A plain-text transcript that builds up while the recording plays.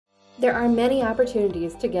There are many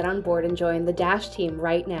opportunities to get on board and join the Dash team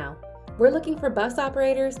right now. We're looking for bus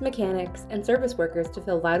operators, mechanics, and service workers to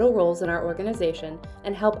fill vital roles in our organization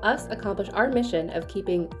and help us accomplish our mission of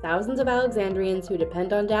keeping thousands of Alexandrians who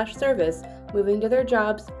depend on Dash service moving to their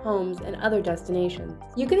jobs, homes, and other destinations.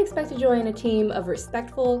 You can expect to join a team of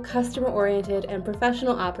respectful, customer-oriented, and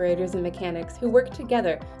professional operators and mechanics who work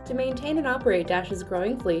together to maintain and operate Dash's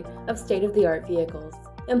growing fleet of state-of-the-art vehicles.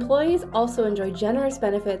 Employees also enjoy generous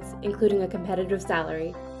benefits, including a competitive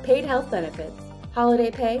salary, paid health benefits,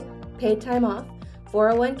 holiday pay, paid time off,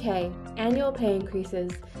 401k, annual pay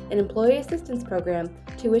increases, an employee assistance program,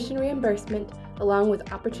 tuition reimbursement, along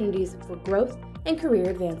with opportunities for growth and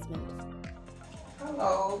career advancement.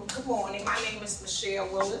 Hello, good morning. My name is Michelle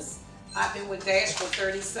Willis. I've been with Dash for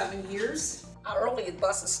 37 years. Our early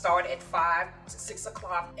buses start at 5 to 6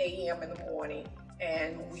 o'clock a.m. in the morning,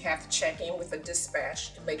 and we have to check in with the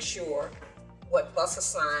dispatch to make sure what bus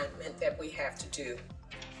assignment that we have to do.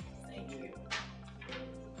 Thank you.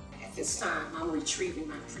 At this time, I'm retrieving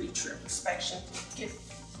my pre-trip inspection.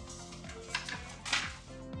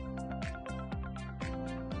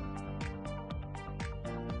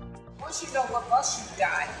 Once you know what bus you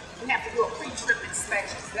got, you have to do a pre-trip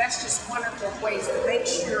inspection. So that's just one of the ways to make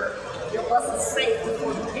sure your bus is safe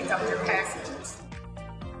before you pick up your passengers.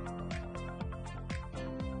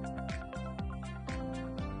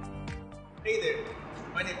 Hey there,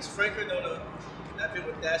 my name is Frank Cardona, and I've been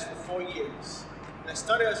with Dash for 4 years. I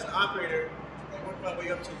started as an operator and worked my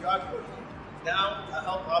way up to yard work. Now I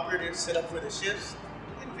help operators set up for the shifts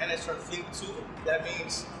and manage our fleet too. That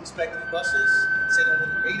means inspecting buses, setting up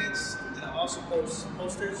with maintenance, and I also post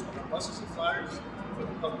posters on our buses and flyers for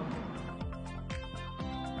the public.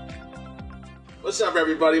 What's up,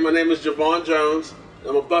 everybody? My name is Javon Jones.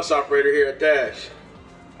 I'm a bus operator here at Dash.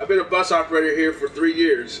 I've been a bus operator here for 3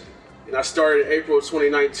 years, and I started in April of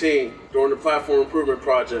 2019 during the Platform Improvement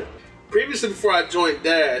Project. Previously, before I joined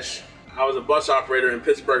Dash, I was a bus operator in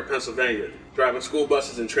Pittsburgh, Pennsylvania, driving school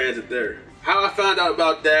buses and transit there. How I found out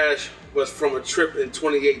about Dash was from a trip in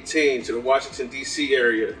 2018 to the Washington, D.C.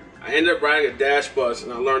 area. I ended up riding a Dash bus,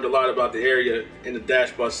 and I learned a lot about the area and the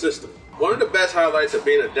Dash bus system. One of the best highlights of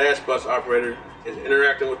being a Dash bus operator is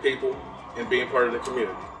interacting with people and being part of the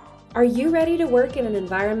community. Are you ready to work in an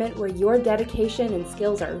environment where your dedication and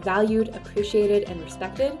skills are valued, appreciated, and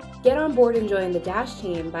respected? Get on board and join the Dash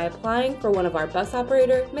team by applying for one of our bus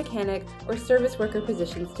operator, mechanic, or service worker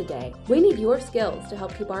positions today. We need your skills to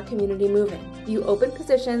help keep our community moving. View open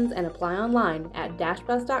positions and apply online at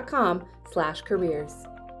dashbus.com/careers.